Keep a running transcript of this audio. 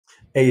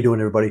How you doing,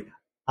 everybody?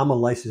 I'm a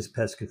licensed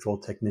pest control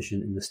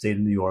technician in the state of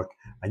New York.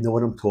 I know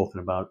what I'm talking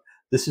about.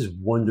 This is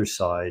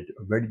Wondercide,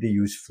 a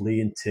ready-to-use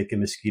flea and tick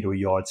and mosquito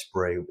yard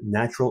spray, with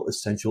natural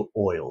essential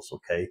oils.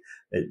 Okay,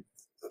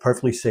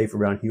 perfectly safe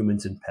around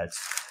humans and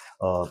pets.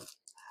 Uh,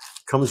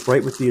 Comes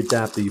right with the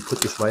adapter. You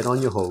put this right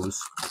on your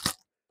hose.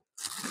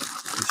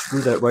 You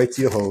screw that right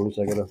to your hose.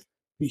 I got a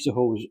piece of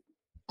hose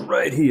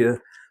right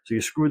here, so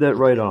you screw that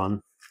right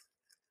on,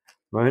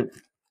 right?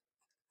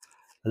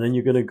 And then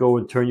you're going to go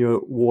and turn your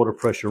water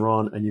pressure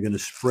on, and you're going to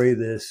spray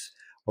this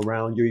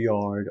around your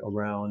yard,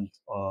 around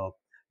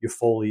your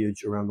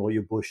foliage, around all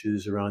your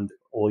bushes, around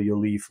all your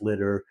leaf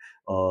litter,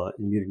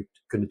 and you're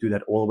going to do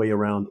that all the way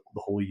around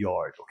the whole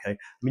yard. Okay,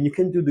 I mean you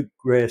can do the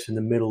grass in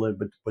the middle of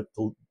it, but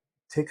the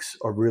ticks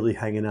are really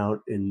hanging out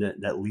in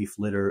that leaf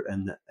litter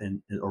and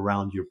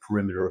around your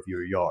perimeter of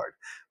your yard.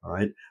 All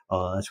right,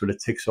 that's where the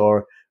ticks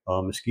are.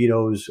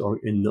 Mosquitoes are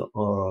in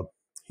the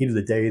heat of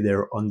the day.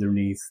 They're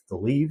underneath the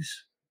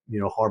leaves,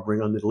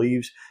 harboring under the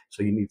leaves.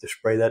 So you need to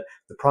spray that.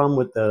 The problem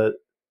with the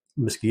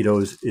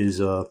mosquitoes is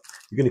you're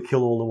going to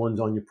kill all the ones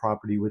on your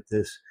property with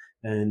this,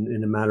 and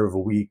in a matter of a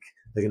week,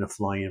 they're going to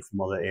fly in from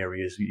other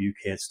areas. You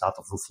can't stop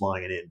them from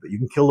flying in, but you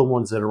can kill the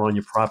ones that are on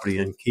your property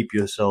and keep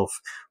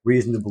yourself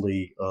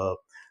reasonably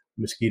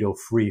mosquito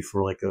free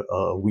for like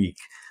a week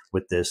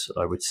with this,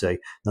 I would say.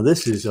 Now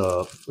this is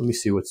let me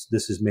see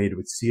this is made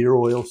with cedar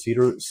oil,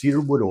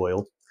 cedar wood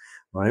oil,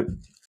 right?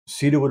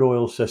 Cedarwood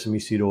oil, sesame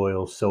seed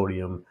oil,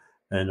 sodium,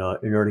 and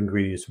inert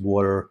ingredients,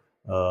 water,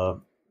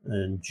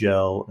 and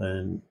gel.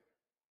 And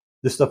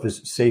this stuff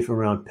is safe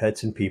around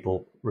pets and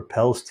people.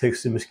 Repels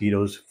ticks and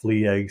mosquitoes,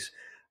 flea eggs.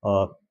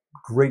 Uh,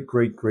 great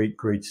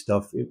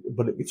stuff.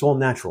 But it's all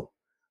natural.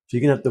 So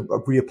you're going to have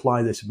to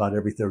reapply this about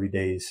every 30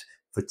 days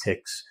for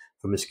ticks,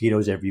 for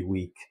mosquitoes every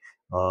week.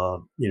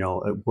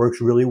 It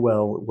works really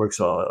well. It works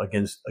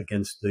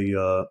against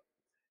the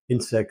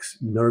insects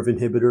nerve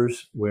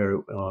inhibitors, where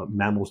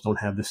mammals don't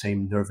have the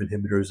same nerve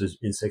inhibitors as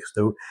insects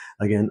do.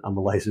 Again, I'm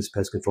a licensed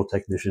pest control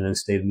technician in the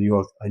state of New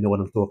York. I know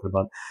what I'm talking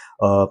about.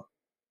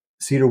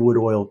 Cedar wood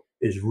oil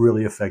is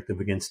really effective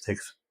against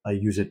ticks. I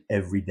use it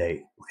every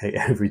day. Okay,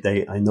 every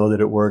day. I know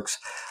that it works.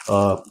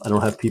 I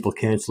don't have people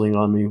canceling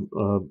on me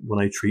when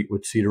I treat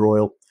with cedar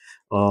oil.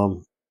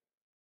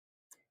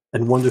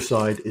 And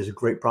Wondercide is a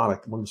great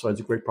product. Wondercide is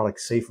a great product,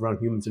 safe around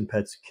humans and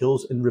pets.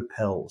 Kills and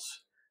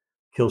repels.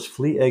 Kills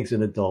flea eggs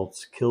in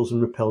adults, kills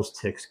and repels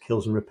ticks,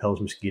 kills and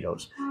repels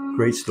mosquitoes.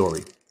 Great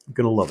story. You're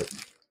going to love it.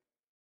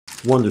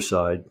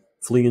 Wondercide,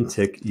 flea and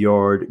tick,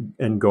 yard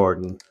and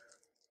garden.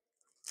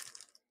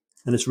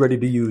 And it's ready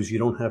to use. You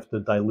don't have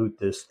to dilute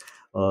this.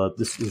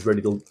 This is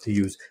ready to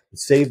use.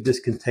 Save this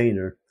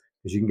container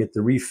because you can get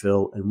the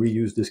refill and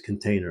reuse this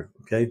container.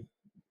 Okay?